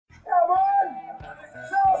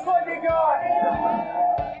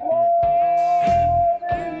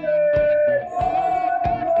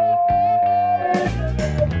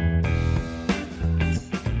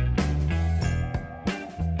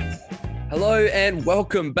Hello and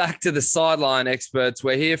welcome back to the Sideline Experts.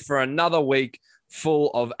 We're here for another week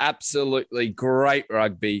full of absolutely great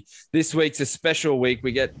rugby. This week's a special week.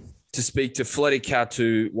 We get to speak to Feleti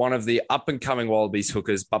Kautu, one of the up-and-coming Wallabies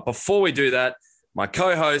hookers. But before we do that, my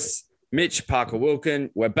co-host, Mitch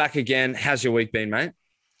Parker-Wilkin, we're back again. How's your week been, mate?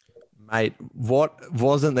 Mate,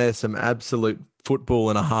 wasn't there some absolute football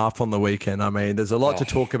and a half on the weekend? I mean, there's a lot to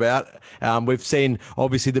talk about. We've seen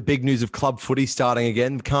obviously the big news of club footy starting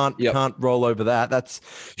again. Can't roll over that. That's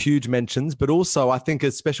huge mentions. But also, I think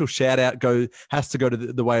a special shout out has to go to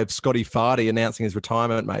the way of Scotty Fardy announcing his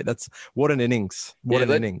retirement, mate. That's what an innings. What an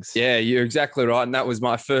innings. Yeah, you're exactly right. And that was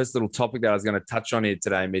my first little topic that I was going to touch on here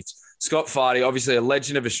today, Mitch. Scott Fardy, obviously a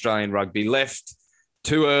legend of Australian rugby, left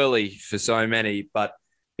too early for so many, but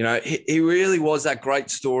you know, he really was that great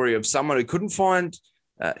story of someone who couldn't find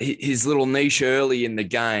his little niche early in the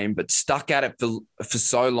game, but stuck at it for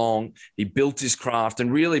so long. He built his craft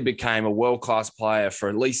and really became a world-class player for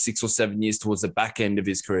at least 6 or 7 years towards the back end of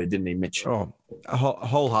his career, didn't he, Mitch? Oh,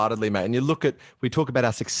 wholeheartedly, mate. And we talk about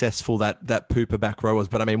how successful that Pooper back row was,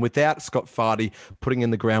 but I mean, without Scott Fardy putting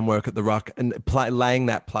in the groundwork at the ruck and laying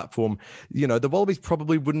that platform, you know, the Wallabies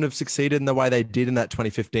probably wouldn't have succeeded in the way they did in that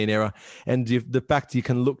 2015 era. And the fact you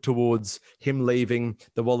can look towards him leaving,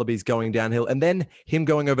 the Wallabies going downhill, and then him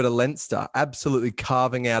going over to Leinster, absolutely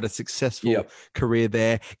carving out a successful career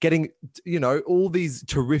there, getting, you know, all these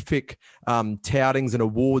terrific toutings and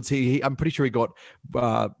awards. I'm pretty sure he got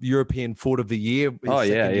European Forward of the Year.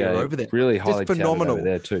 Over there. Really highly phenomenal over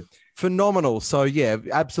there too. Phenomenal. So yeah,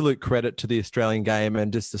 absolute credit to the Australian game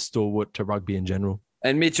and just a stalwart to rugby in general.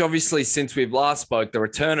 And Mitch, obviously, since we've last spoke, the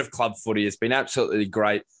return of club footy has been absolutely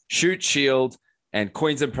great. Shute Shield and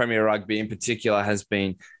Queensland Premier Rugby in particular has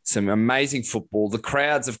been some amazing football. The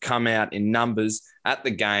crowds have come out in numbers at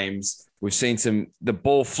the games. We've seen the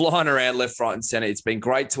ball flying around left, right and centre. It's been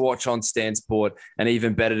great to watch on Stan Sport and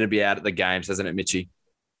even better to be out at the games, hasn't it, Mitchie?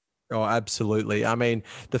 Oh, absolutely. I mean,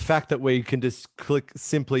 the fact that we can just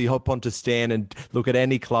simply hop onto Stan and look at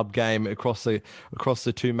any club game across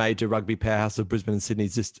the two major rugby powerhouses of Brisbane and Sydney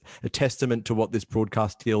is just a testament to what this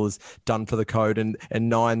broadcast deal has done for the code and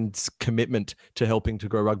Nine's commitment to helping to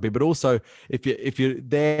grow rugby. But also, if you're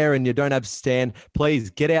there and you don't have Stan, please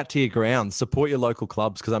get out to your grounds, support your local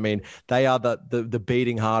clubs, because I mean, they are the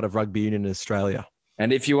beating heart of rugby union in Australia.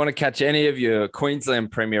 And if you want to catch any of your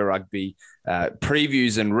Queensland Premier Rugby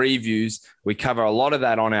previews and reviews, we cover a lot of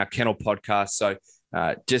that on our Kennel podcast. So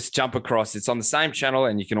just jump across. It's on the same channel,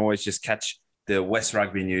 and you can always just catch the West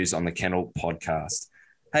Rugby news on the Kennel podcast.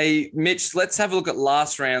 Hey, Mitch, let's have a look at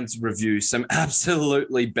last round's review. Some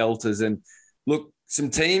absolutely belters. And look, some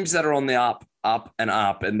teams that are on the up,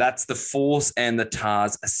 and that's the Force and the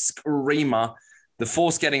Tars, a screamer. The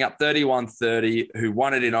Force getting up 31-30, who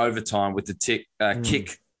won it in overtime with the kick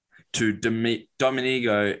to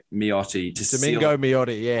Domenico Miotti. To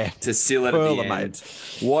seal it at the end. Mate.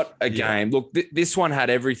 What a game. Look, this one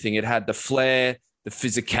had everything. It had the flair, the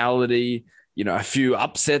physicality, you know, a few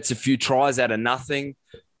upsets, a few tries out of nothing.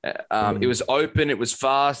 It was open. It was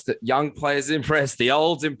fast. The young players impressed. The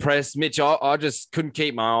olds impressed. Mitch, I just couldn't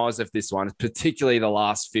keep my eyes off this one, particularly the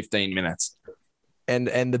last 15 minutes.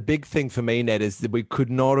 And the big thing for me, Ned, is that we could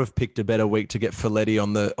not have picked a better week to get Feleti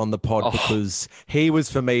on the pod because he was,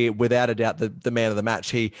 for me, without a doubt, the man of the match.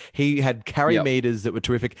 He had carry meters that were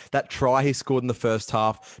terrific. That try he scored in the first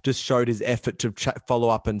half just showed his effort to follow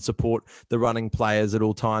up and support the running players at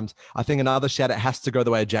all times. I think another shout out has to go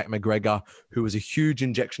the way of Jack McGregor, who was a huge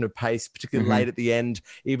injection of pace, particularly late at the end.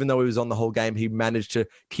 Even though he was on the whole game, he managed to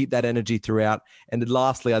keep that energy throughout. And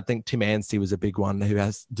lastly, I think Tim Anstey was a big one who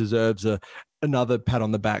deserves another pat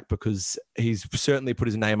on the back because he's certainly put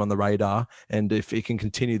his name on the radar. And if he can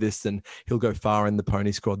continue this, then he'll go far in the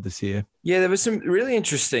pony squad this year. Yeah, there were some really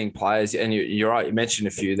interesting players. And you're right, you mentioned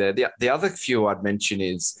a few there. The other few I'd mention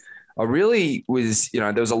is there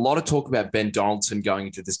was a lot of talk about Ben Donaldson going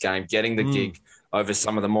into this game, getting the gig over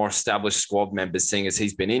some of the more established squad members, seeing as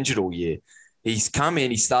he's been injured all year. He's come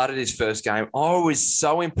in, he started his first game. I was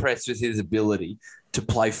so impressed with his ability to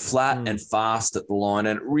play flat and fast at the line.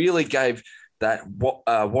 And it really gave that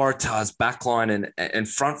Waratah's backline and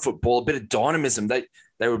front foot ball a bit of dynamism. They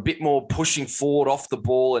were a bit more pushing forward off the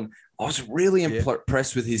ball, and I was really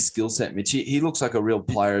impressed with his skill set, Mitch. He looks like a real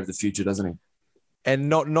player of the future, doesn't he? And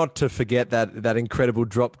not to forget that incredible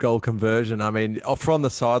drop goal conversion. I mean, from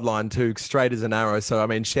the sideline too, straight as an arrow. So I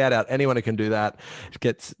mean, shout out anyone who can do that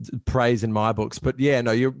gets praise in my books. But yeah,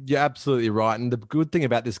 no, you're absolutely right. And the good thing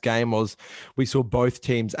about this game was we saw both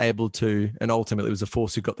teams able to, and ultimately it was the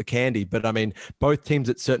Force who got the candy. But I mean, both teams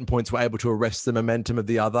at certain points were able to arrest the momentum of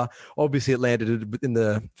the other. Obviously, it landed in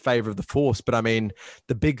the favor of the Force. But I mean,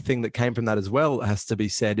 the big thing that came from that as well has to be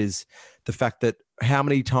said is the fact that how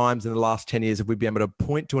many times in the last 10 years have we been able to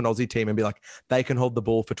point to an Aussie team and be like, they can hold the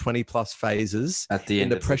ball for 20 plus phases at the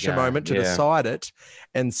end in the pressure moment to decide it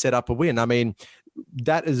and set up a win. I mean,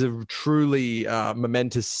 that is a truly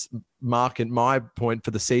momentous mark in my point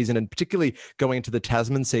for the season, and particularly going into the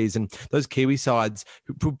Tasman season. Those Kiwi sides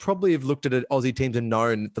who probably have looked at Aussie teams and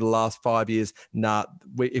known for the last 5 years,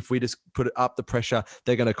 if we just put it up the pressure,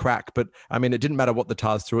 they're going to crack. But I mean, it didn't matter what the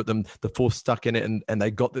Tars threw at them; the Force stuck in it, and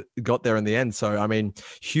they got there in the end. So I mean,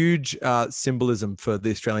 huge symbolism for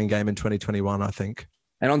the Australian game in 2021, I think.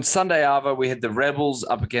 And on Sunday Arvo, we had the Rebels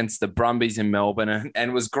up against the Brumbies in Melbourne,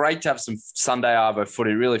 and it was great to have some Sunday Arvo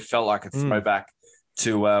footy. It really felt like a throwback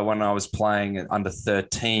to when I was playing under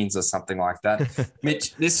 13s or something like that.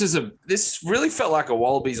 Mitch, this really felt like a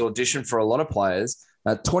Wallabies audition for a lot of players.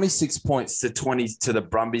 26 points to 20 to the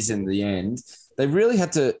Brumbies in the end. They really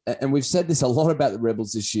had to, and we've said this a lot about the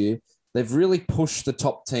Rebels this year, they've really pushed the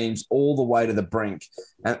top teams all the way to the brink.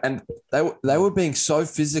 And they were being so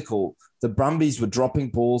physical. The Brumbies were dropping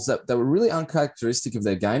balls that were really uncharacteristic of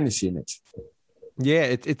their game this year, Mitch. Yeah,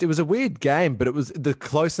 it was a weird game, but it was the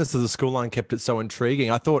closeness of the scoreline kept it so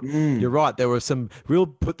intriguing. I thought, you're right, there were some real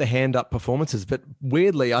put the hand up performances, but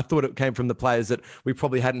weirdly, I thought it came from the players that we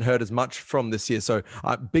probably hadn't heard as much from this year. So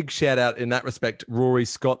big shout out in that respect, Rory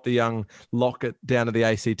Scott, the young locket down to the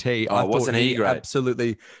ACT. I wasn't he great?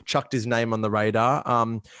 Absolutely chucked his name on the radar.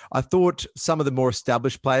 I thought some of the more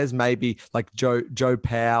established players, maybe like Joe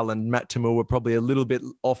Powell and Matt Tamul, were probably a little bit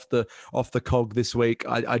off the cog this week.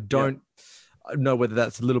 I don't know whether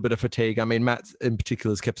that's a little bit of fatigue. I mean, Matt in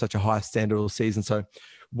particular has kept such a high standard all season. So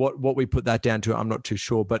what we put that down to, I'm not too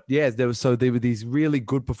sure. But yeah, there were these really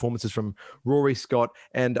good performances from Rory Scott.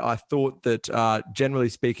 And I thought that generally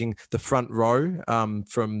speaking, the front row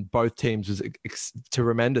from both teams was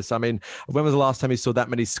tremendous. I mean, when was the last time you saw that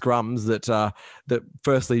many scrums that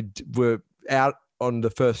firstly were out on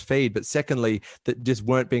the first feed, but secondly, that just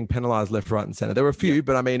weren't being penalised left, right and centre? There were a few,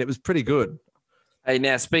 but I mean, it was pretty good. Hey,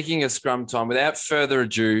 now, speaking of scrum time, without further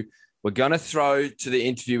ado, we're going to throw to the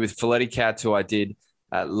interview with Feleti Kautu I did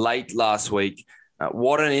late last week.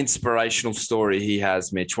 What an inspirational story he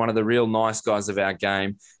has, Mitch. One of the real nice guys of our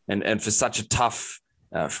game. And for such a tough,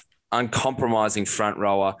 uncompromising front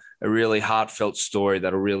rower, a really heartfelt story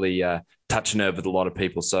that'll really touch a nerve with a lot of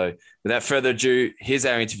people. So without further ado, here's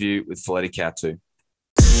our interview with Feleti Kautu.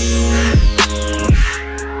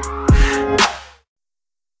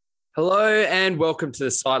 Hello and welcome to the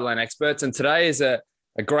Sideline Experts. And today is a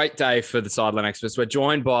great day for the Sideline Experts. We're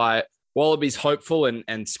joined by Wallabies hopeful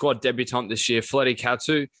and squad debutant this year, Feleti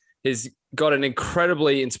Kautu. He's got an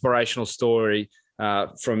incredibly inspirational story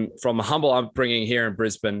from a humble upbringing here in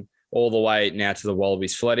Brisbane all the way now to the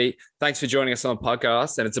Wallabies. Feleti, thanks for joining us on the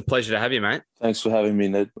podcast, and it's a pleasure to have you, mate. Thanks for having me,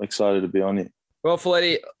 Ned. I'm excited to be on here. Well,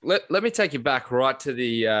 Feleti, let me take you back right to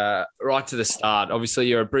the start. Obviously,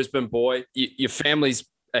 you're a Brisbane boy. Your family's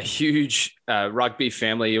a huge rugby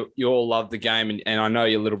family. You all love the game, and I know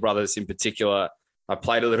your little brothers in particular. I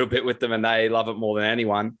played a little bit with them, and they love it more than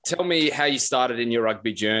anyone. Tell me how you started in your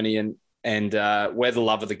rugby journey and where the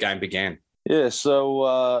love of the game began. Yeah,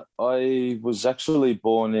 so I was actually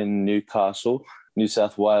born in Newcastle, New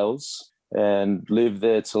South Wales, and lived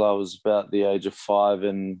there till I was about the age of 5,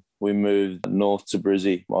 and we moved north to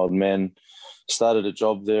Brizzy. My old man started a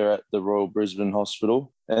job there at the Royal Brisbane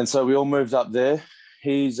Hospital, and so we all moved up there.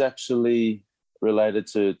 He's actually related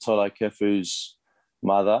to Tolai Kefu's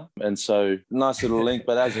mother. And so nice little link.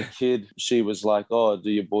 But as a kid, she was like, oh, do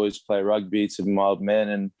your boys play rugby? To my old man.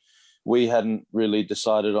 And we hadn't really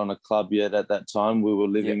decided on a club yet at that time. We were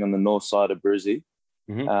living on the north side of Brizzy.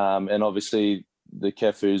 Mm-hmm. And obviously the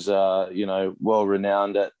Kefus are, well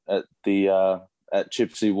renowned at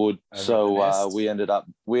Chipsy Wood. So we ended up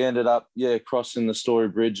crossing the Story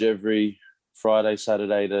Bridge every Friday,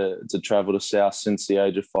 Saturday to travel to South since the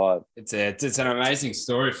age of 5. It's an amazing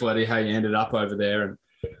story, Feleti, how you ended up over there. And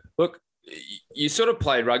look, you sort of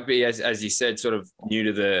played rugby, as you said, sort of new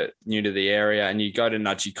to the area, and you go to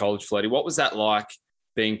Nudgee College, Feleti. What was that like,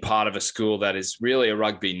 being part of a school that is really a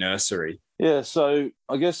rugby nursery? Yeah, so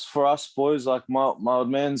I guess for us boys, like my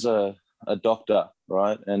old man's a doctor,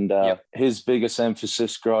 right? And his biggest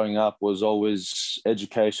emphasis growing up was always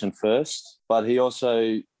education first. But he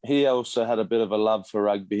also had a bit of a love for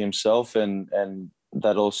rugby himself, and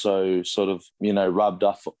that also sort of, rubbed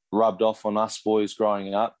off on us boys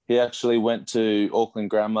growing up. He actually went to Auckland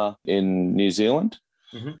Grammar in New Zealand.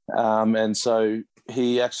 Mm-hmm. And so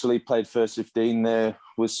he actually played first 15 there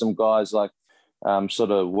with some guys like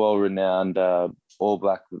sort of well-renowned All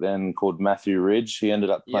Black then called Matthew Ridge. He ended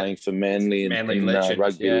up playing for Manly in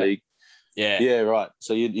rugby league. Yeah, right.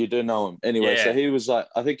 So you do know him. Anyway, so he was I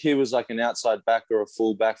think he was like an outside back or a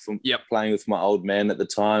full back from playing with my old man at the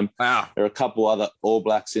time. Wow. There are a couple other All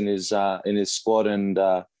Blacks in his squad, and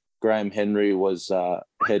Graham Henry was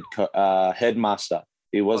headmaster.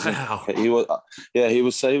 He wasn't. Wow. He was. He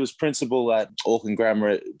was. So he was principal at Auckland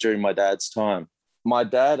Grammar during my dad's time. My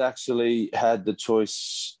dad actually had to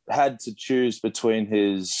choose between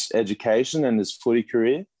his education and his footy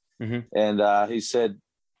career. Mm-hmm. And he said,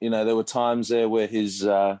 there were times there where his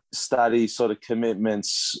study sort of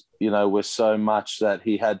commitments, were so much that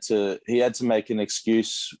he had to make an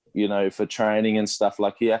excuse, for training and stuff.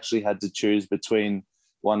 Like he actually had to choose between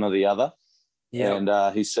one or the other. Yeah.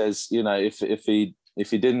 And he says, if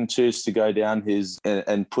he didn't choose to go down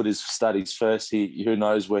and put his studies first, who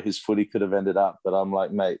knows where his footy could have ended up. But I'm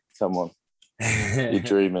like, mate, come on. You're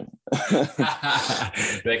dreaming.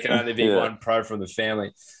 There can only be one pro from the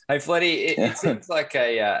family. Hey, Fletty, it seems like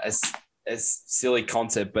a silly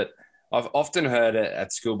concept, but I've often heard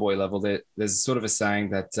at schoolboy level that there's sort of a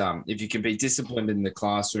saying that if you can be disciplined in the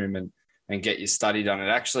classroom and get your study done, it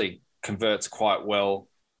actually converts quite well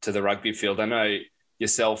to the rugby field. I know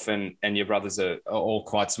yourself and your brothers are all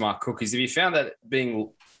quite smart cookies. Have you found that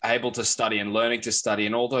being able to study and learning to study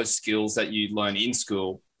and all those skills that you learn in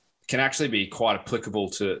school can actually be quite applicable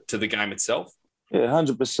to the game itself? Yeah,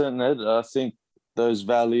 100%, Ed. I think those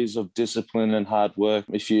values of discipline and hard work,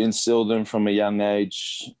 if you instill them from a young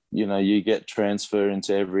age, you get transfer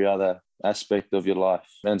into every other aspect of your life.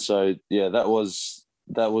 And so, that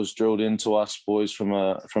was drilled into us boys from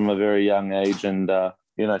a very young age. And,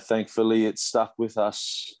 thankfully it stuck with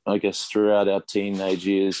us, I guess, throughout our teenage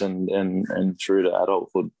years and through to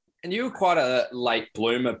adulthood. And you were quite a late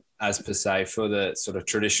bloomer, as per se, for the sort of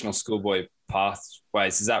traditional schoolboy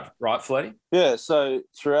pathways. Is that right, Fletty? Yeah, so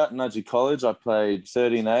throughout Nudgee College, I played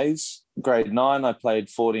 13 A's. Grade 9, I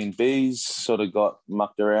played 14 B's, sort of got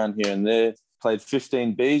mucked around here and there. Played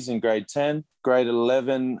 15 B's in grade 10. Grade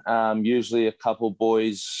 11, usually a couple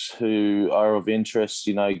boys who are of interest,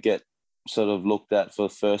 get sort of looked at for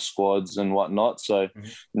first squads and whatnot. So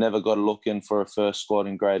never got a look in for a first squad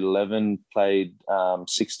in grade 11, played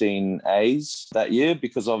 16 A's that year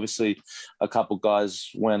because obviously a couple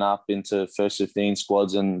guys went up into first 15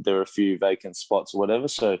 squads and there were a few vacant spots or whatever.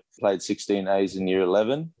 So played 16 A's in year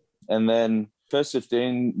 11. And then first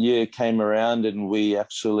 15 year came around and we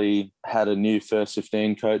actually had a new first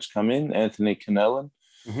 15 coach come in, Anthony Cannellan.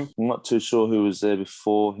 I'm not too sure who was there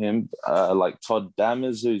before him, like Todd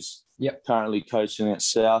Dammers, who's currently coaching at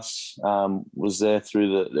South, was there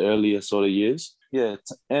through the earlier sort of years. Yeah,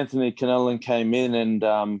 Anthony Cannellan came in and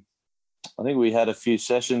I think we had a few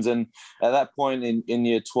sessions. And at that point in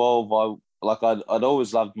year 12, I'd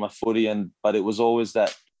always loved my footy, but it was always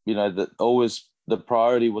that, the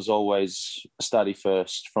priority was always study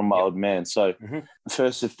first from my old man. So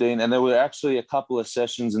first 15, and there were actually a couple of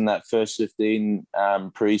sessions in that first 15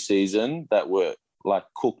 pre-season that were like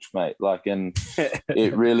cooked, mate. And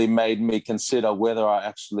it really made me consider whether I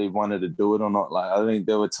actually wanted to do it or not. Like, I think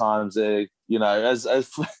there were times there, as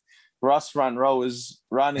Russ front row is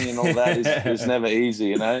running and all that is never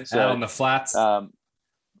easy, So out on the flats. Out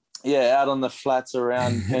on the flats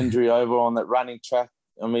around Hendry Oval on that running track.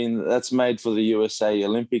 I mean, that's made for the USA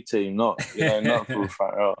Olympic team, not for the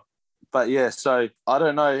front row. But so I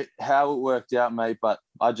don't know how it worked out, mate, but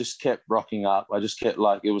I just kept rocking up. I just kept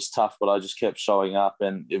it was tough, but I just kept showing up,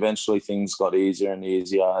 and eventually things got easier and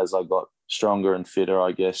easier as I got stronger and fitter,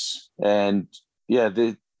 I guess. And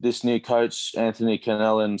this new coach, Anthony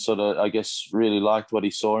Cannellan, sort of, I guess, really liked what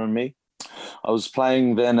he saw in me. I was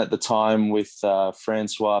playing then at the time with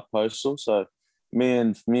Francois Postal, so me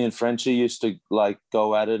and Frenchie used to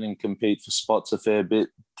go at it and compete for spots a fair bit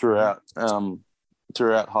throughout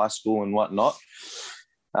high school and whatnot.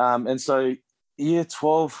 And so year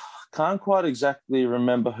 12, can't quite exactly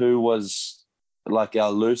remember who was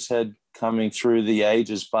our loose head coming through the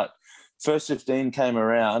ages, but first 15 came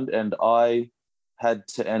around and I had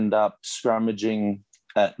to end up scrummaging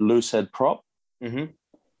at loose head prop. And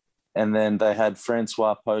then they had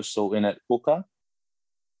Francois Postal in at hooker.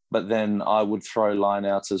 But then I would throw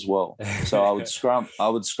lineouts as well. So I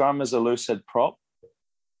would scrum as a loose head prop.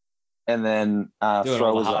 and then doing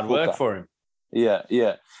throw all as the a hard work hooker. for him.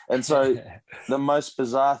 Yeah. And so the most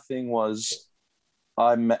bizarre thing was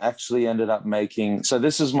I actually ended up making. So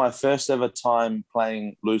this is my first ever time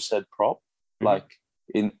playing loosehead prop, like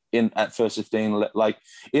in at first 15, like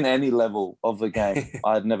in any level of the game.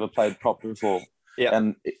 I had never played prop before. Yeah.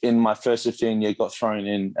 And in my first 15 year, got thrown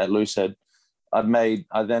in at loosehead. I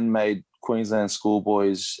then made Queensland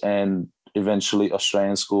schoolboys and eventually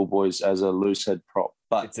Australian schoolboys as a loosehead prop.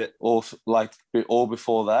 But all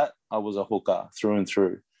before that, I was a hooker through and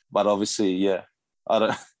through. But obviously, yeah, I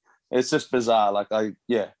don't. It's just bizarre. Like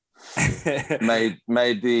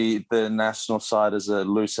made the national side as a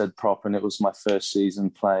loosehead prop, and it was my first season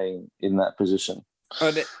playing in that position.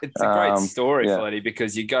 But it's a great story, Fletty,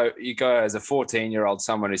 because you go as a 14-year-old,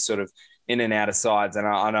 someone who's sort of in and out of sides, and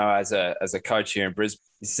I know as a coach here in Brisbane,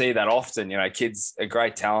 you see that often. You know, kids are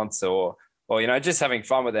great talents, or you know, just having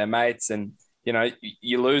fun with their mates, and you know,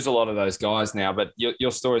 you lose a lot of those guys now. But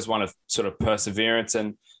your story is one of sort of perseverance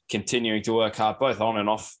and continuing to work hard, both on and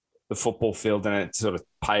off the football field, and it sort of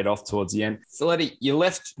paid off towards the end. Fletty, you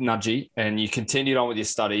left Nudgee and you continued on with your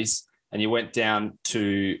studies, and you went down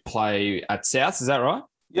to play at South. Is that right?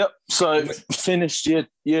 Yep. So finished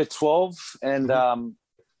year 12 and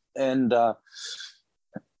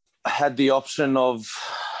had the option of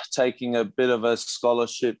taking a bit of a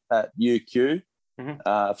scholarship at UQ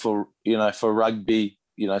for rugby,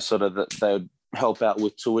 you know, sort of that they would help out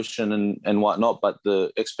with tuition and whatnot, but the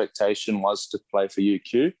expectation was to play for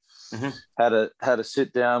UQ. Had a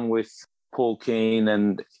sit down with Paul Keane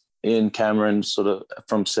and Ian Cameron, sort of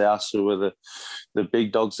from South, who were the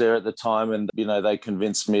big dogs there at the time, and you know, they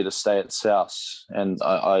convinced me to stay at South, and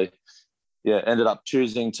I ended up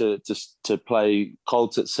choosing to play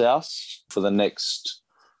Colts at South for the next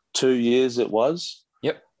 2 years. It was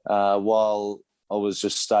while I was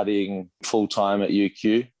just studying full time at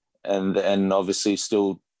UQ, and obviously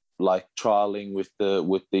still like trialing with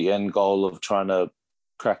the end goal of trying to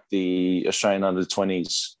crack the Australian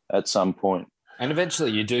under-20s at some point. And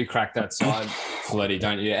eventually you do crack that side, Fletty,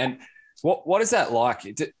 don't you? And what is that like?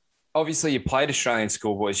 Obviously you played Australian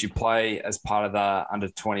schoolboys, you play as part of the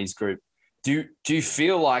under-20s group. Do you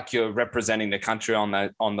feel like you're representing the country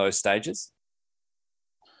on those stages?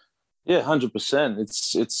 Yeah, 100%.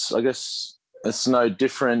 It's I guess it's no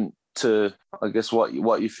different to, I guess, what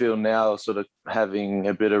you feel now, sort of having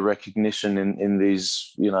a bit of recognition in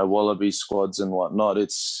these, you know, Wallaby squads and whatnot.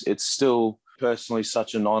 It's still personally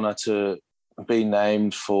such an honour to be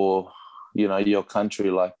named for, you know, your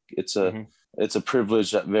country. Like it's a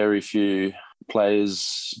privilege that very few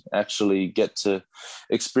players actually get to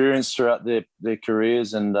experience throughout their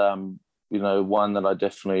careers, and you know, one that I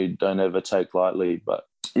definitely don't ever take lightly. But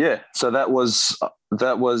yeah, so that was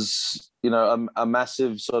you know, a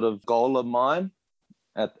massive sort of goal of mine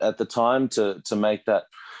at the time to make that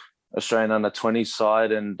Australian under-20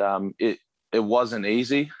 side, and it wasn't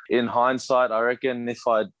easy. In hindsight, I reckon if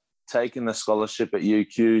I'd taken the scholarship at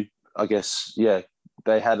UQ, I guess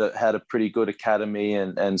they had a pretty good academy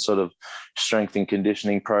and sort of strength and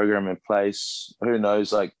conditioning program in place. Who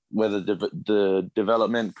knows, like whether the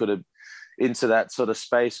development could have into that sort of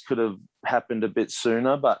space could have happened a bit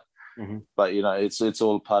sooner, but you know, it's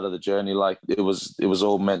all part of the journey. Like it was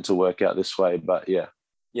all meant to work out this way. But yeah,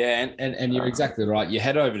 and you're exactly right. You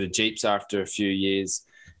head over to Jeeps after a few years,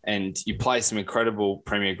 and you play some incredible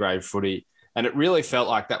Premier grade footy. And it really felt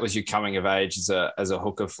like that was your coming of age as a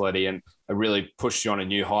hooker, Fletty, and it really pushed you on a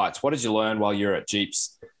new heights. What did you learn while you're at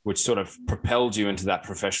Jeeps, which sort of propelled you into that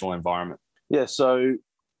professional environment? Yeah, so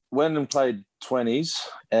went and played 20s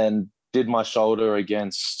and did my shoulder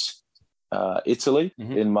against Italy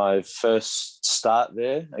in my first start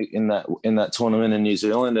there in that tournament in New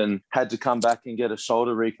Zealand, and had to come back and get a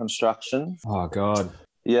shoulder reconstruction. Oh, God.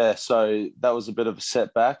 Yeah, so that was a bit of a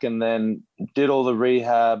setback, and then did all the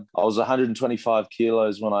rehab. I was 125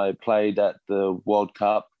 kilos when I played at the World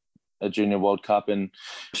Cup, a Junior World Cup, and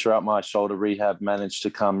throughout my shoulder rehab managed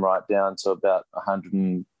to come right down to about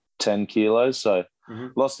 110 kilos. So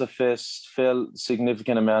lost a fair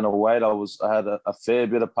significant amount of weight. I had a fair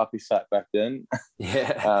bit of puppy fat back then,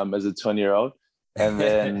 as a 20-year-old, and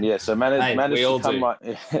then so managed to come right.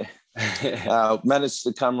 Managed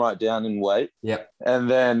to come right down in weight. And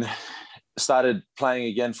then started playing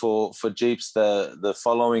again for Jeeps the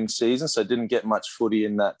following season. So didn't get much footy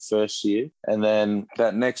in that first year. And then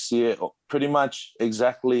that next year, pretty much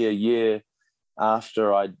exactly a year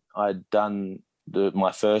after I'd done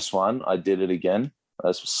my first one, I did it again.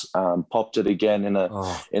 I popped it again in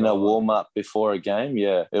a warm up before a game.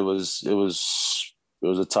 Yeah, it was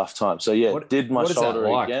a tough time. So did my shoulder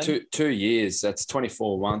like? again. 2 years. That's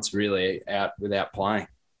 24 months really out without playing.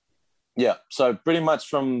 Yeah. So pretty much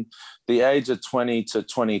from the age of 20 to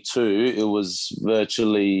 22, it was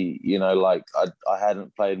virtually, like I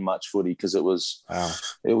hadn't played much footy because it was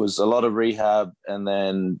a lot of rehab, and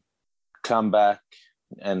then come back,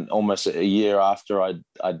 and almost a year after I'd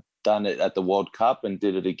done it at the World Cup and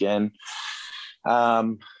did it again.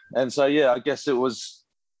 And so, yeah, I guess it was,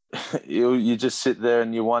 you just sit there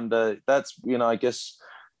and you wonder, that's, I guess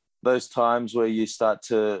those times where you start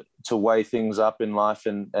to weigh things up in life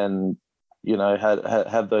and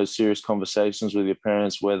have those serious conversations with your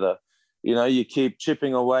parents, whether, you keep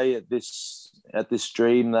chipping away at this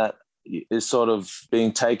dream that is sort of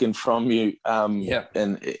being taken from you,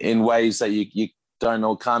 and in ways that you don't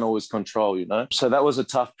or can't always control, So that was a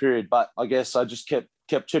tough period, but I guess I just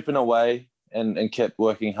kept chipping away and kept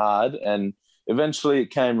working hard, and eventually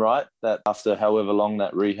it came right that after however long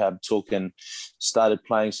that rehab took, and started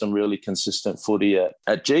playing some really consistent footy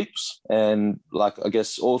at Jeeps. And like, I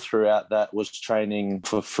guess all throughout that was training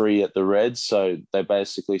for free at the Reds. So they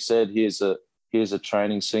basically said, here's a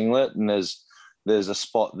training singlet, and there's a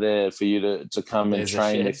spot there for you to come and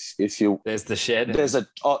train if you. There's the shed. There's a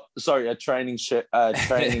training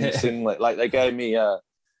singlet. Like they gave me a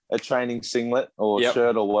training singlet or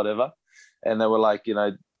shirt or whatever, and they were like,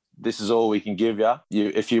 this is all we can give you.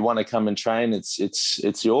 If you want to come and train,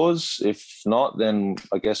 it's yours. If not, then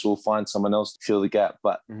I guess we'll find someone else to fill the gap.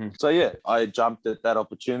 But so yeah, I jumped at that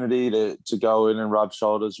opportunity to go in and rub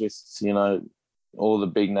shoulders with all the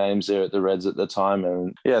big names there at the Reds at the time.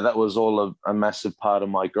 And yeah, that was all a massive part of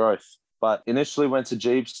my growth. But initially went to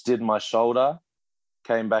Jeeps, did my shoulder,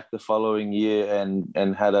 came back the following year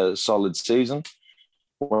and had a solid season,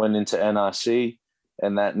 went into NRC,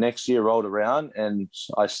 and that next year rolled around and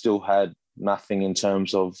I still had nothing in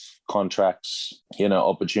terms of contracts,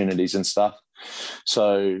 opportunities and stuff.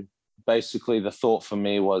 So basically the thought for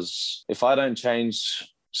me was, if I don't change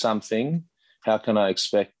something, how can I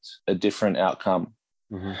expect a different outcome?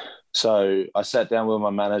 Mm-hmm. So I sat down with my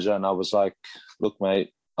manager and I was like, look,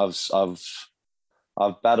 mate, I've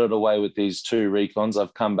battled away with these 2 recons.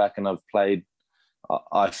 I've come back and I've played,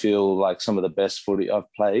 I feel like some of the best footy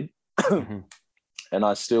I've played. Mm-hmm. And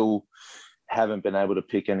I still haven't been able to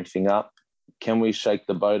pick anything up. Can we shake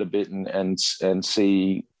the boat a bit and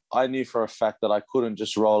see? I knew for a fact that I couldn't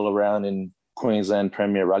just roll around in Queensland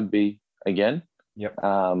Premier Rugby again. Yep.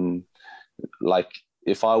 Like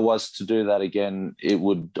if I was to do that again,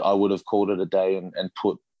 I would have called it a day and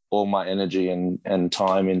put all my energy and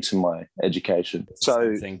time into my education.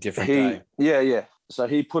 So yeah. So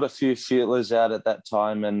he put a few feelers out at that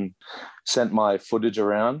time and sent my footage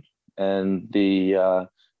around. And the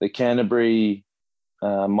Canterbury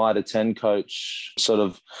Mitre 10 coach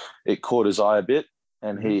it caught his eye a bit,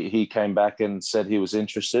 and he came back and said he was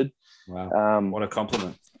interested. Wow, what a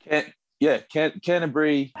compliment!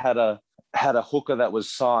 Canterbury had a hooker that was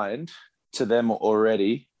signed to them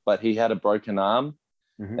already, but he had a broken arm,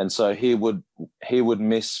 and so he would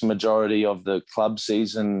miss majority of the club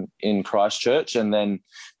season in Christchurch, and then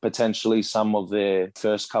potentially some of their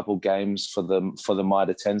first couple games for the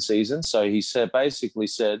Mitre 10 season. So he basically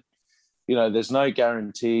said, there's no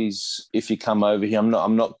guarantees if you come over here.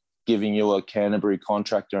 I'm not giving you a Canterbury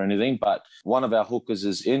contract or anything, but one of our hookers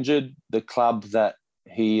is injured. The club that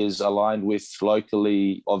he is aligned with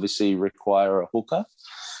locally obviously require a hooker.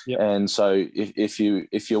 Yep. And so if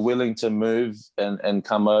you're willing to move and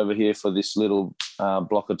come over here for this little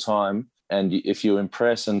block of time, and if you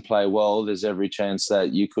impress and play well, there's every chance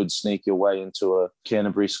that you could sneak your way into a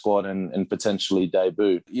Canterbury squad and potentially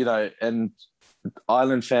debut. And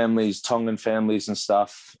island families, Tongan families and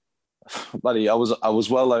stuff, buddy, I was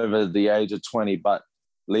well over the age of 20, but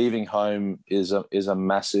leaving home is a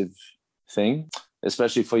massive thing,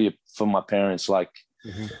 especially for my parents. Like,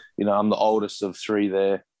 I'm the oldest of 3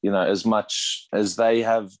 there. As much as they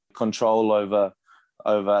have control over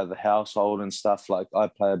the household and stuff, like I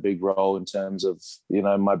play a big role in terms of,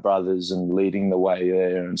 my brothers and leading the way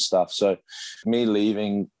there and stuff. So me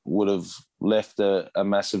leaving would have left a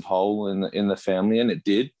massive hole in the family, and it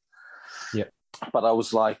did. Yeah. But I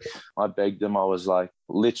was like, I begged them. I was like,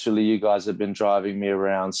 literally, you guys have been driving me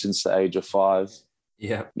around since the age of 5.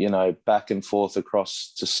 Yeah. Back and forth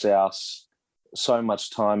across to South. So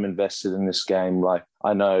much time invested in this game. Like,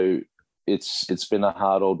 I know it's been a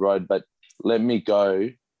hard old road, but let me go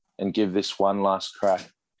and give this one last crack.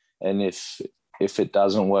 And if it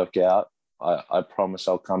doesn't work out, I promise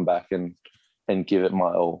I'll come back and give it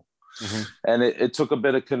my all. Mm-hmm. And it took a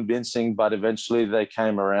bit of convincing, but eventually they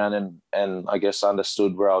came around and I guess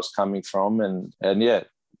understood where I was coming from. And yeah,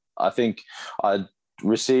 I think I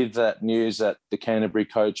received that news that the Canterbury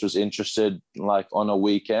coach was interested, like on a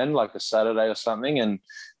weekend, like a Saturday or something, and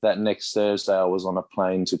that next Thursday I was on a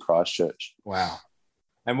plane to Christchurch. Wow.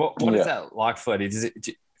 And what is that like, Fletty?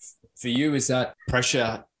 For you, is that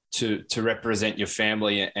pressure to represent your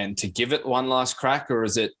family and to give it one last crack, or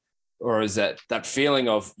is that feeling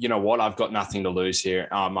of, you know what, I've got nothing to lose here,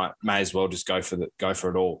 I may as well just go for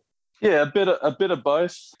it all? Yeah, a bit of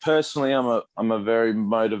both. Personally, I'm a very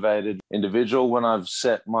motivated individual. When I've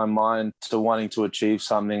set my mind to wanting to achieve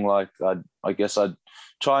something, like I guess I'd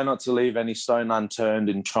try not to leave any stone unturned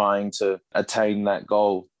in trying to attain that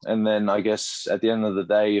goal. And then I guess at the end of the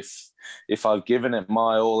day, if I've given it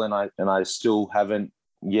my all and I still haven't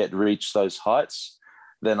yet reached those heights,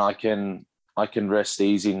 then I can rest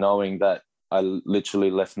easy knowing that I literally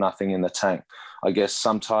left nothing in the tank. I guess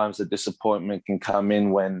sometimes the disappointment can come in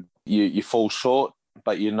when you fall short,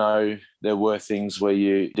 but you know there were things where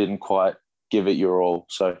you didn't quite give it your all.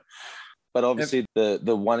 So, but obviously the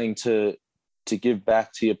wanting to give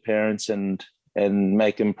back to your parents and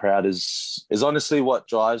make them proud is honestly what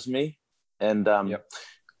drives me. And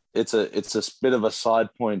it's a bit of a side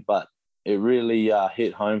point, but it really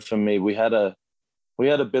hit home for me. We had a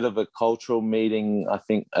bit of a cultural meeting, I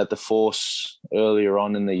think, at the Force earlier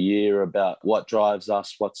on in the year about what drives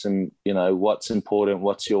us, what's important,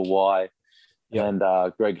 what's your why. Yep.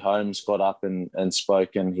 And Greg Holmes got up and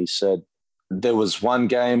spoke, and he said there was one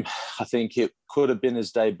game, I think it could have been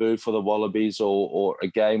his debut for the Wallabies, or a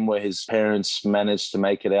game where his parents managed to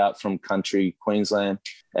make it out from country Queensland,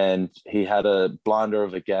 and he had a blinder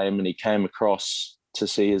of a game, and he came across to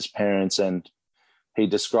see his parents, and he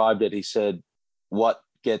described it. He said, what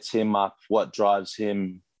gets him up, what drives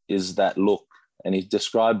him is that look. And he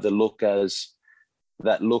described the look as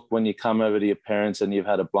that look when you come over to your parents and you've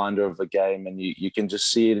had a blinder of a game, and you can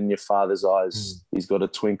just see it in your father's eyes. He's got a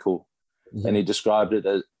twinkle. And he described it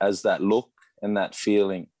as that look and that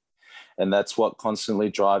feeling. And that's what constantly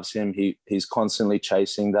drives him. He's constantly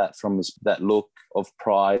chasing that from that look of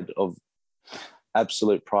pride, of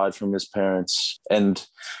absolute pride from his parents. And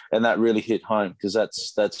that really hit home, because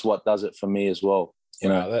that's what does it for me as well.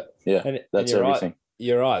 That's everything. Right.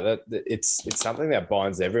 You're right. That it's something that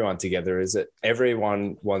binds everyone together, is that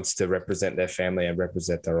everyone wants to represent their family and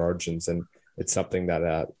represent their origins. And it's something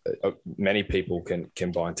that many people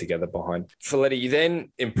can bind together behind. Fletty, you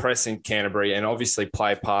then impress in Canterbury and obviously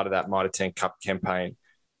play part of that Mitre 10 Cup campaign.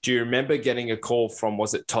 Do you remember getting a call from,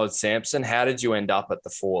 was it Todd Sampson? How did you end up at the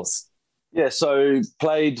Force? Yeah, so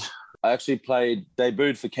I actually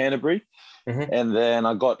debuted for Canterbury, and then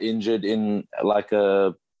I got injured in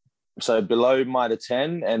so below Mitre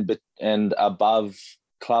 10 and above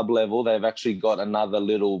club level, they've actually got another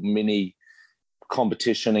little mini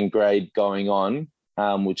competition and grade going on,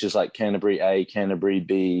 which is like Canterbury A, Canterbury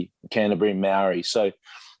B, Canterbury Maori. So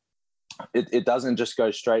it doesn't just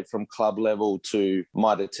go straight from club level to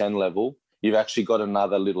Mitre 10 level. You've actually got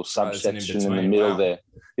another little subsection in the middle there.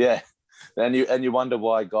 Yeah. And you wonder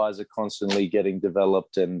why guys are constantly getting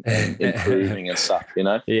developed and improving and stuff, you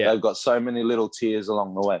know? Yeah. They've got so many little tiers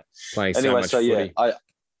along the way.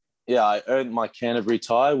 I earned my Canterbury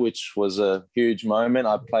tie, which was a huge moment.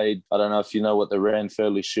 I played, I don't know if you know what the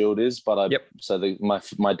Ranfurly Shield is, but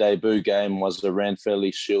my debut game was the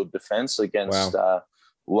Ranfurly Shield defence against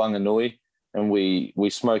Wanganui, and we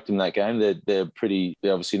smoked in that game. They're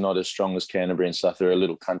obviously not as strong as Canterbury and stuff. They're a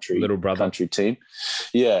little country team.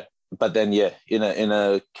 Yeah. But then, in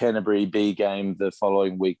a Canterbury B game the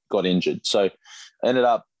following week, got injured. So ended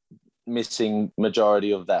up missing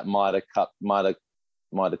majority of that Mitre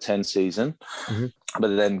 10 season.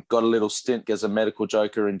 But then got a little stint as a medical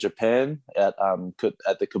joker in Japan at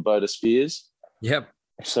the Kubota Spheres. Yep.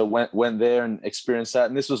 So went there and experienced that.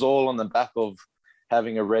 And this was all on the back of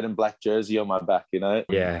having a red and black jersey on my back, you know?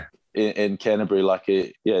 Yeah. In Canterbury,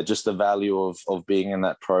 just the value of being in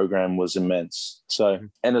that program was immense. So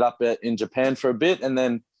ended up in Japan for a bit, and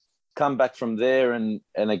then come back from there, and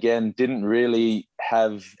again didn't really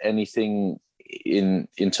have anything in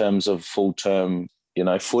terms of full term,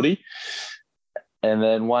 footy. And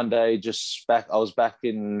then one day, I was back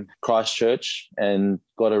in Christchurch and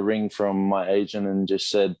got a ring from my agent and just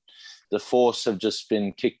said, the Force have just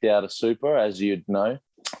been kicked out of Super, as you'd know,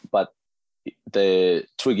 but the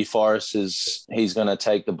Twiggy Forrest he's going to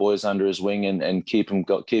take the boys under his wing and keep him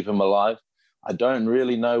alive. I don't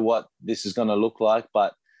really know what this is going to look like,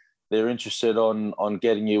 but they're interested on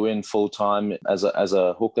getting you in full time as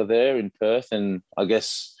a hooker there in Perth. And I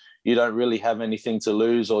guess you don't really have anything to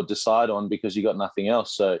lose or decide on because you got nothing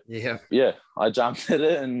else. So I jumped at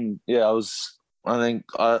it, and I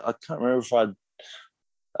can't remember if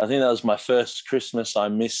I think that was my first Christmas I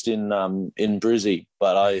missed in Brizzy,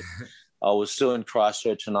 but I was still in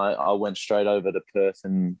Christchurch, and I went straight over to Perth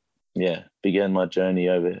and began my journey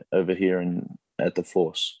over here at the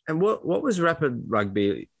Force. And what was Rapid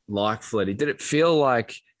Rugby like, Fletty? Did it feel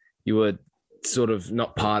like you were sort of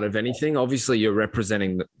not part of anything? Obviously, you're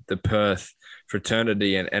representing the Perth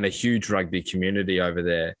fraternity and a huge rugby community over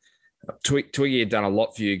there. Twiggy had done a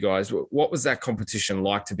lot for you guys. What was that competition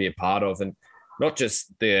like to be a part of? And not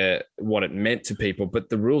just what it meant to people, but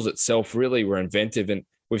the rules itself really were inventive. And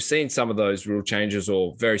we've seen some of those rule changes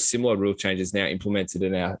or very similar rule changes now implemented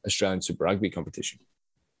in our Australian Super Rugby competition.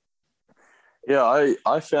 Yeah,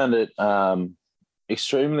 I found it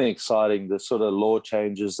extremely exciting, the sort of law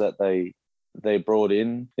changes that they brought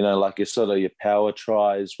in, like your power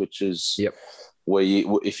tries, which is where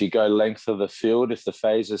if you go length of the field, if the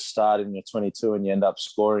phases start in your 22 and you end up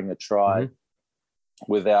scoring a try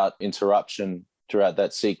without interruption throughout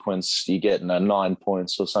that sequence, you get 9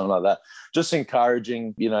 points or something like that. Just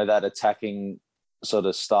encouraging, that attacking sort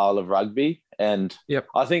of style of rugby. And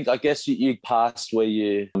I guess you passed where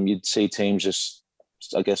you'd see teams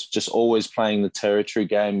just always playing the territory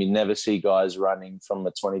game. You never see guys running from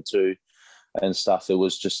the 22 and stuff. It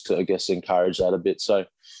was just to, encourage that a bit. So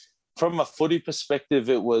from a footy perspective,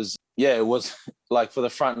 it was like for the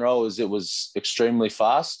front rowers, it was extremely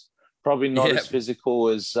fast. Probably not as physical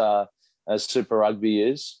as Super Rugby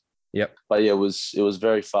is. Yep. But it was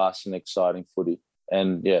very fast and exciting footy.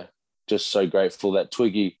 And just so grateful that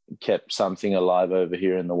Twiggy kept something alive over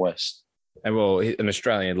here in the West. And well, an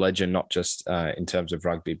Australian legend, not just in terms of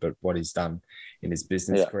rugby, but what he's done in his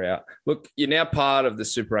business career. Look, you're now part of the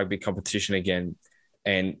Super Rugby competition again,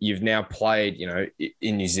 and you've now played,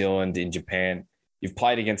 in New Zealand, in Japan. You've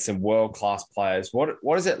played against some world-class players.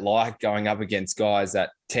 What is it like going up against guys that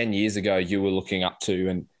 10 years ago you were looking up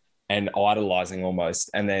to and idolizing almost,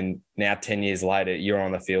 and then now 10 years later you're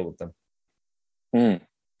on the field with them?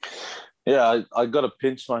 Yeah, I got to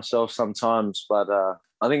pinch myself sometimes, but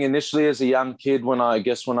I think initially as a young kid, when I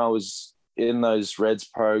was in those Reds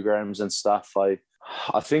programs and stuff, I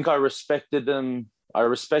think I respected them. I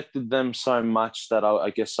respected them so much that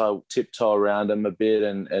I tiptoe around them a bit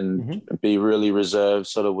and be really reserved,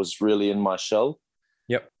 sort of was really in my shell.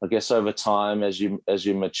 Yep. I guess over time, as you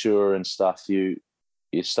mature and stuff, you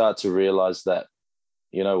start to realize that,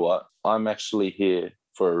 you know what, I'm actually here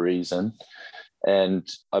for a reason. And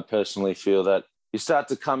I personally feel that you start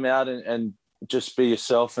to come out and just be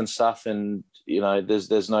yourself and stuff. And,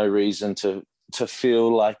 there's no reason to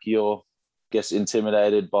feel like you're,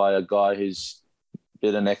 intimidated by a guy who's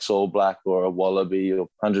been an ex-All Black or a Wallaby or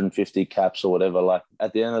 150 caps or whatever. Like,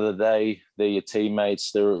 at the end of the day, they're your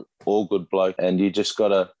teammates. They're all good bloke. And you just got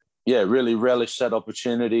to, really relish that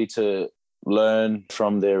opportunity to learn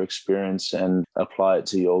from their experience and apply it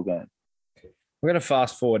to your game. We're going to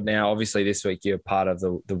fast forward now. Obviously, this week you're part of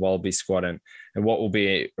the Wallaby squad and what will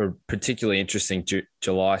be a particularly interesting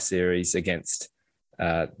July series against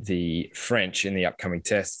the French in the upcoming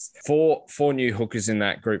tests. Four new hookers in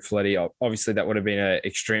that group, Fletty. Obviously, that would have been an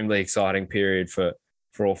extremely exciting period for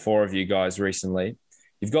all four of you guys recently.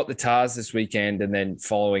 You've got the Tars this weekend and then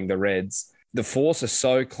following the Reds. The Force are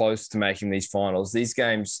so close to making these finals. These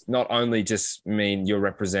games not only just mean you're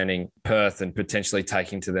representing Perth and potentially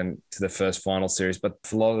taking them to the first final series, but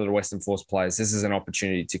for a lot of the Western Force players, this is an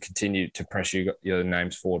opportunity to continue to press your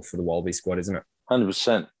names forward for the Wallaby squad, isn't it?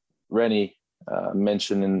 100%. Rennie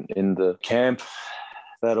mentioned in the camp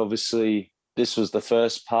that obviously this was the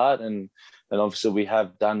first part and obviously we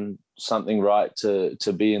have done something right to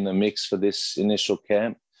be in the mix for this initial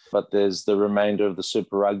camp. But there's the remainder of the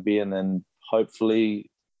Super Rugby and then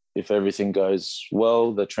hopefully, if everything goes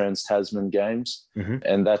well, the Trans-Tasman Games.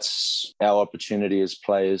 And that's our opportunity as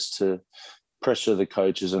players to pressure the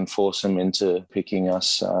coaches and force them into picking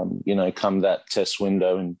us, come that test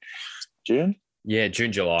window in June? Yeah,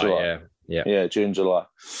 July. Yeah, June, July.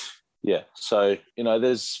 Yeah. So,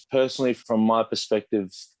 there's personally, from my perspective,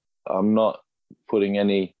 I'm not putting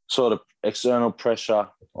any sort of external pressure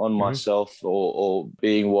on myself or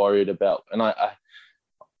being worried about, and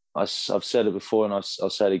I've said it before and I'll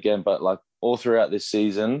say it again, but like all throughout this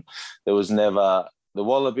season, there was never, the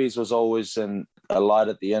Wallabies was always a light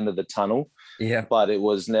at the end of the tunnel, but it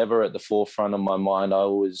was never at the forefront of my mind. I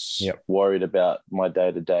was worried about my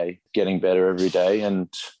day-to-day, getting better every day and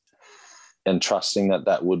trusting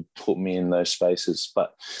that would put me in those spaces.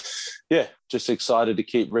 But yeah, just excited to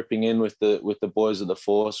keep ripping in with the boys of the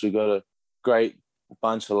Force. We've got a great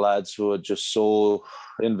bunch of lads who are just so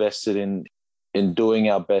invested in doing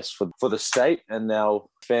our best for the state, and now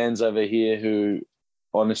fans over here who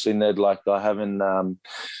honestly, Ned, like I haven't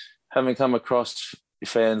come across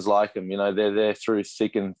fans like them. You know, they're there through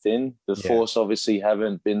thick and thin. The Force obviously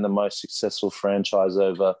haven't been the most successful franchise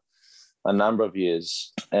over a number of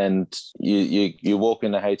years, and you walk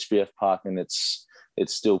into HBF Park and it's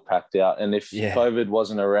still packed out. And if COVID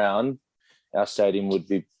wasn't around, our stadium would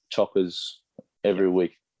be chockers every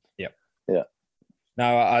week. Yeah.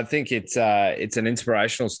 No, I think it's an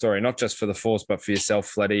inspirational story, not just for the Force, but for yourself,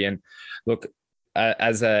 Fletty. And look,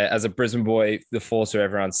 as a Brisbane boy, the Force are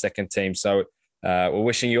everyone's second team. So we're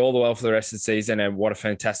wishing you all the well for the rest of the season, and what a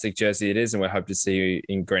fantastic jersey it is. And we hope to see you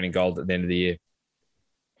in green and gold at the end of the year.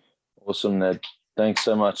 Awesome, Ned. Thanks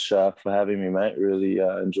so much for having me, mate. Really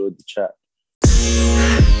enjoyed the chat.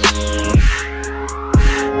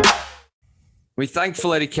 We thank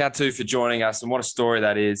Feleti Kautu for joining us, and what a story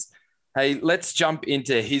that is. Hey, let's jump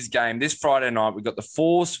into his game. This Friday night, we've got the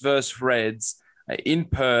Force versus Reds in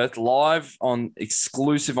Perth, live on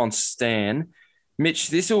exclusive on Stan. Mitch,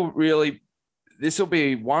 this will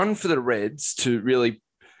be one for the Reds to really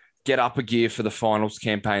get up a gear for the finals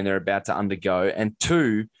campaign they're about to undergo, and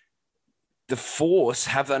two, the Force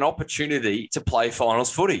have an opportunity to play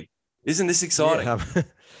finals footy. Isn't this exciting? Yeah.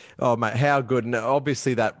 Oh, mate, how good. And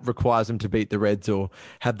obviously that requires them to beat the Reds or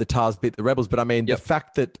have the Tars beat the Rebels. But I mean, the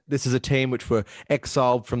fact that this is a team which were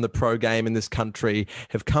exiled from the pro game in this country,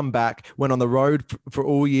 have come back, went on the road for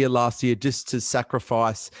all year last year just to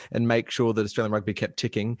sacrifice and make sure that Australian rugby kept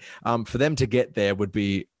ticking. For them to get there would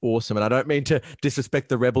be awesome. And I don't mean to disrespect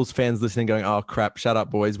the Rebels fans listening going, oh crap, shut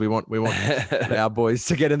up boys. We want our boys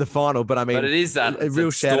to get in the final. But I mean, but it is that a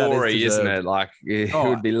real story, isn't it? Like it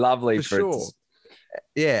would be lovely for sure.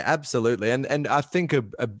 Yeah, absolutely. And I think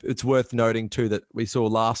it's worth noting too that we saw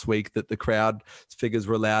last week that the crowd figures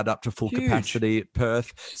were allowed up to full capacity at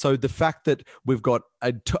Perth. So the fact that we've got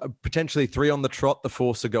potentially 3 on the trot, the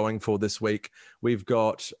Force are going for this week. We've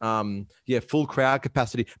got, full crowd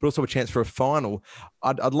capacity, but also a chance for a final.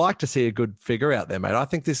 I'd like to see a good figure out there, mate. I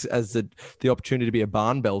think this as the opportunity to be a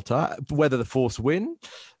barn belter. Whether the Force win,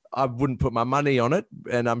 I wouldn't put my money on it,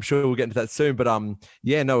 and I'm sure we'll get into that soon. But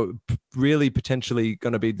really potentially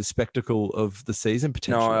going to be the spectacle of the season.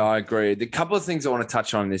 Potentially. No, I agree. The couple of things I want to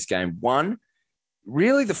touch on in this game. One,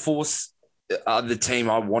 really, the Force are the team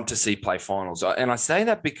I want to see play finals, and I say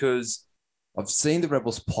that because I've seen the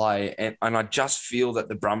Rebels play, and I just feel that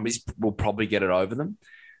the Brumbies will probably get it over them.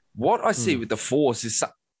 What I see with the Force is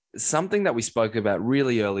something that we spoke about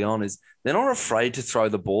really early on is they're not afraid to throw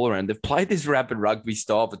the ball around. They've played this rapid rugby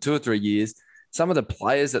style for 2 or 3 years. Some of the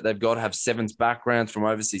players that they've got have sevens backgrounds from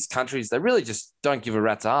overseas countries. They really just don't give a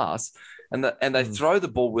rat's ass, and they throw the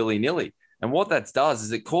ball willy-nilly. And what that does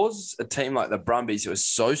is it causes a team like the Brumbies, who are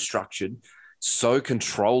so structured, so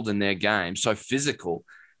controlled in their game, so physical,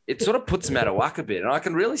 it sort of puts them out of whack a bit. And I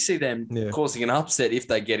can really see them causing an upset if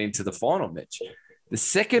they get into the final, Mitch. The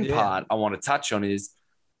second part I want to touch on is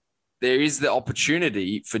there is the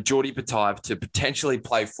opportunity for Geordie Petaia to potentially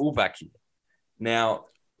play fullback here. Now,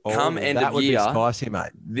 come end of year, spicy, mate.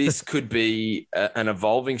 This could be an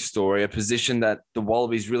evolving story, a position that the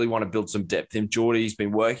Wallabies really want to build some depth in. Geordie's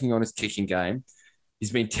been working on his kicking game.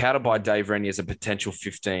 He's been touted by Dave Rennie as a potential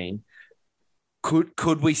 15.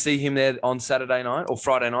 Could we see him there on Saturday night or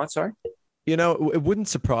Friday night, sorry? You know, it wouldn't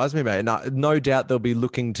surprise me, mate. No doubt they'll be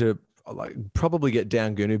looking to probably get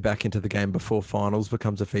Daugunu back into the game before finals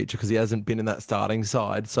becomes a feature because he hasn't been in that starting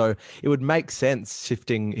side. So it would make sense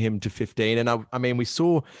shifting him to 15. And I mean, we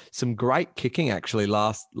saw some great kicking actually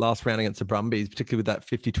last round against the Brumbies, particularly with that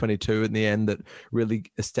 50-22 in the end that really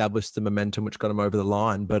established the momentum, which got him over the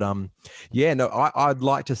line. But I'd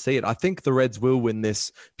like to see it. I think the Reds will win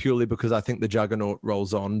this purely because I think the juggernaut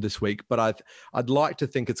rolls on this week. But I'd like to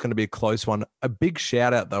think it's going to be a close one. A big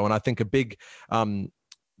shout out though, and I think a big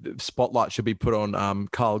spotlight should be put on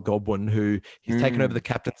Carl Godwin, who he's taken over the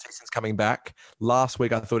captaincy since coming back. Last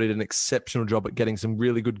week, I thought he did an exceptional job at getting some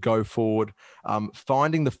really good go forward,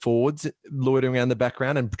 finding the forwards loitering around the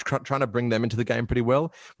background and trying to bring them into the game pretty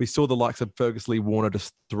well. We saw the likes of Fergus Lee Warner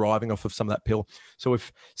just thriving off of some of that pill. So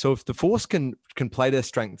if the Force can play their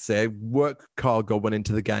strengths there, work Kyle Godwin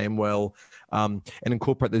into the game well, and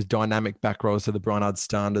incorporate those dynamic back rows of the Brynard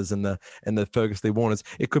Standers and the Fergus Lee Warners,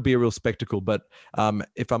 it could be a real spectacle. But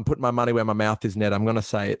if I'm putting my money where my mouth is, Ned, I'm going to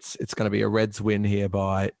say it's going to be a Reds win here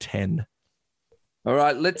by 10. All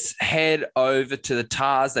right, let's head over to the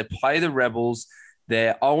Tars. They play the Rebels.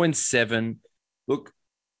 They're 0-7. Look,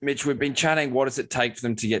 Mitch, we've been chatting, what does it take for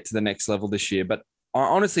them to get to the next level this year? But I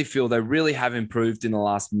honestly feel they really have improved in the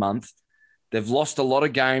last month. They've lost a lot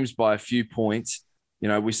of games by a few points. You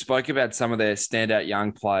know, we spoke about some of their standout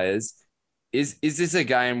young players. Is this a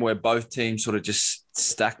game where both teams sort of just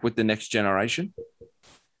stack with the next generation?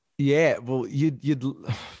 Yeah, well, you'd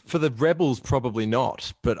for the Rebels probably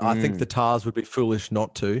not, but I think the Tars would be foolish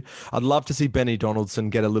not to. I'd love to see Benny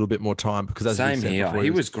Donaldson get a little bit more time because, as you said before,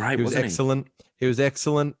 he was great. He was excellent. He was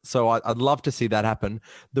excellent. So I'd love to see that happen.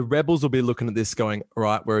 The Rebels will be looking at this going,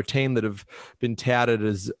 right, we're a team that have been touted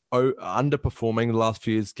as underperforming the last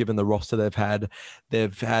few years, given the roster they've had.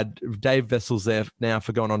 They've had Dave Vessels there now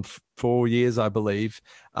for going on 4 years, I believe.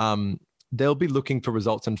 They'll be looking for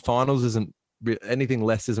results, and finals isn't anything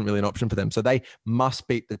less isn't really an option for them. So they must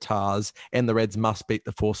beat the Tars, and the Reds must beat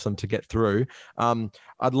the Foursome to get through.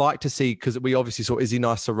 I'd like to see, because we obviously saw Izzy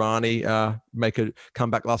Naisarani make a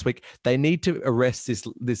comeback last week. They need to arrest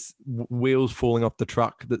this wheels falling off the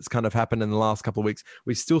truck that's kind of happened in the last couple of weeks.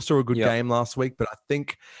 We still saw a good game last week, but I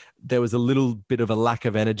think there was a little bit of a lack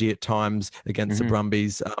of energy at times against the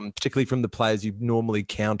Brumbies, particularly from the players you normally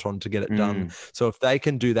count on to get it done. So if they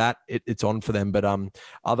can do that, it's on for them. But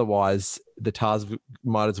otherwise, the Tars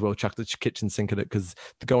might as well chuck the kitchen sink at it, because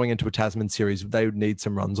going into a Tasman series, they would need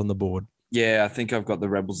some runs on the board. Yeah, I think I've got the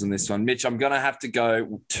Rebels in this one. Mitch, I'm going to have to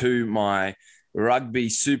go to my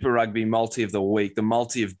Super Rugby multi of the week, the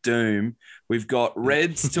multi of doom. We've got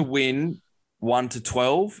Reds to win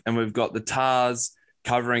 1-12, and we've got the Tars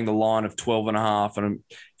covering the line of 12.5. And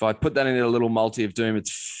if I put that into a little multi of doom,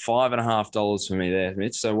 it's $5.50 for me there,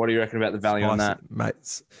 Mitch. So what do you reckon about the value on that?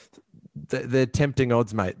 Mate, they're tempting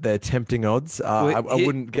odds, mate. They're tempting odds. I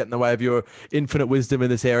wouldn't get in the way of your infinite wisdom in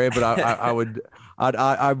this area, but I would.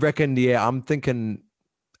 I reckon. Yeah, I'm thinking.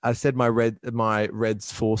 I said my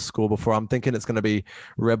Reds 4 score before. I'm thinking it's going to be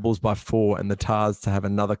Rebels by 4 and the Tars to have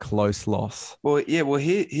another close loss. Well, yeah. Well,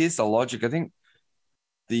 here's the logic. I think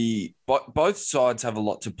both sides have a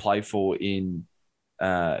lot to play for in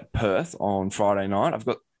Perth on Friday night. I've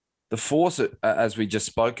got the Force, as we just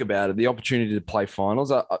spoke about it, the opportunity to play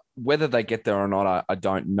finals. Whether they get there or not, I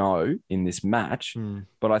don't know in this match,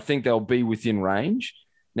 but I think they'll be within range.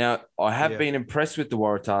 Now, I have been impressed with the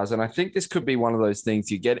Waratahs, and I think this could be one of those things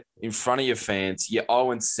you get in front of your fans. You're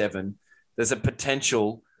 0-7. There's a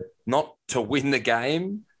potential not to win the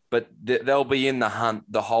game, but they'll be in the hunt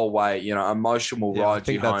the whole way. You know, emotion will ride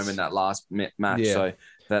you home in that last match. Yeah. So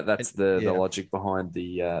that's the logic behind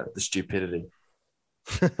the stupidity.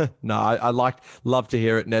 No, I love to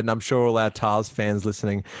hear it, Ned, and I'm sure all our Tars fans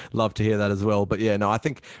listening love to hear that as well. But yeah, no, I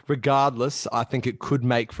think regardless, I think it could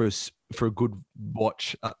make for a good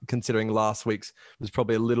watch, considering last week's was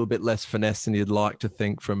probably a little bit less finesse than you'd like to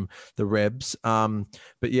think from the Rebs.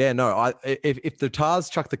 But yeah, no, if the Tars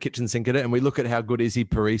chuck the kitchen sink at it, and we look at how good Izzy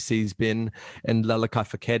Parisi's been and Lalakai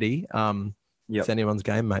Foketi, it's anyone's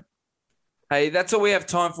game, mate. Hey, that's all we have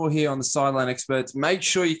time for here on the Sideline Experts. Make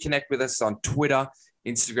sure you connect with us on Twitter,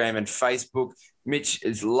 Instagram, and Facebook. Mitch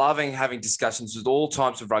is loving having discussions with all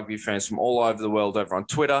types of rugby fans from all over the world over on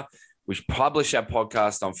Twitter. We publish our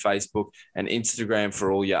podcast on Facebook and Instagram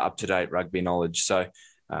for all your up-to-date rugby knowledge. So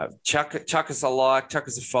chuck us a like, chuck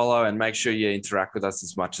us a follow, and make sure you interact with us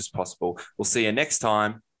as much as possible. We'll see you next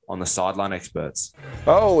time on the Sideline Experts.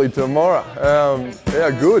 Holy tomorrow.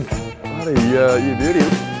 Yeah, good. Bloody, you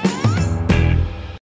beauty.